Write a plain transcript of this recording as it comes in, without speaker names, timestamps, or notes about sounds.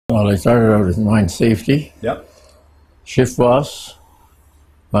Well, I started out as mine safety, Yep. shift boss,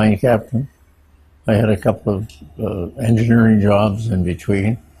 mine captain. I had a couple of engineering jobs in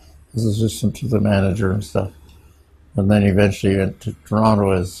between as assistant to the manager and stuff. And then eventually went to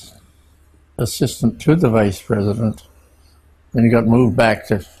Toronto as assistant to the vice president. Then he got moved back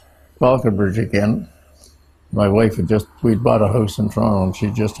to Falconbridge again. My wife we'd bought a house in Toronto and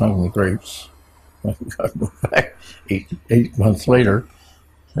she just hung the grapes. I got moved back eight months later.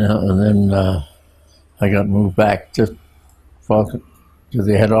 And then I got moved back to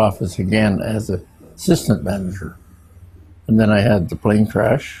the head office again as an assistant manager. And then I had the plane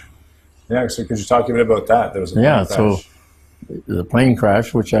crash. Yeah, so could you talk a bit about that? There was a plane crash. So the plane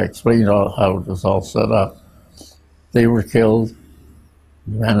crash, which I explained how it was all set up, they were killed.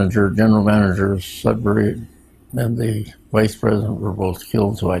 General manager of Sudbury and the vice president were both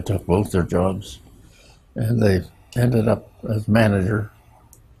killed, so I took both their jobs. And they ended up as manager.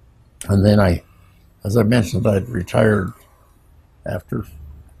 And then as I mentioned, I'd retired after,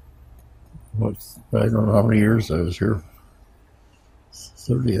 I don't know how many years I was here.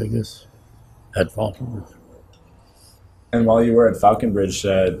 30, I guess, at Falconbridge. And while you were at Falconbridge,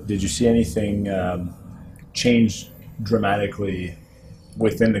 did you see anything change dramatically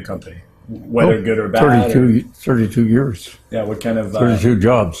within the company, whether good or bad? 32 years. Yeah, what kind of... 32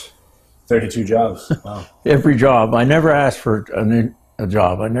 jobs. 32 jobs, wow. Every job. I never asked for a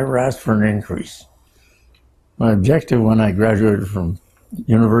job. I never asked for an increase. My objective when I graduated from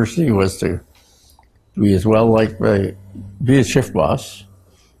university was to be as well liked be a shift boss,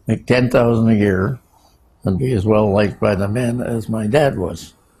 make $10,000 a year, and be as well liked by the men as my dad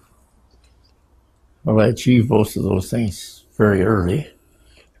was. Well, I achieved both of those things very early.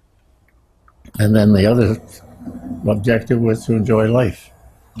 And then the other objective was to enjoy life.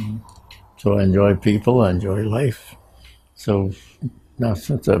 Mm-hmm. So I enjoy people, I enjoy life. So now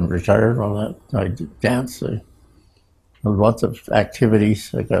since I'm retired, I dance. I have lots of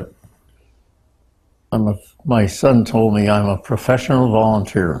activities. My son told me I'm a professional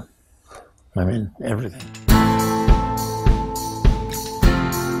volunteer. I'm in everything.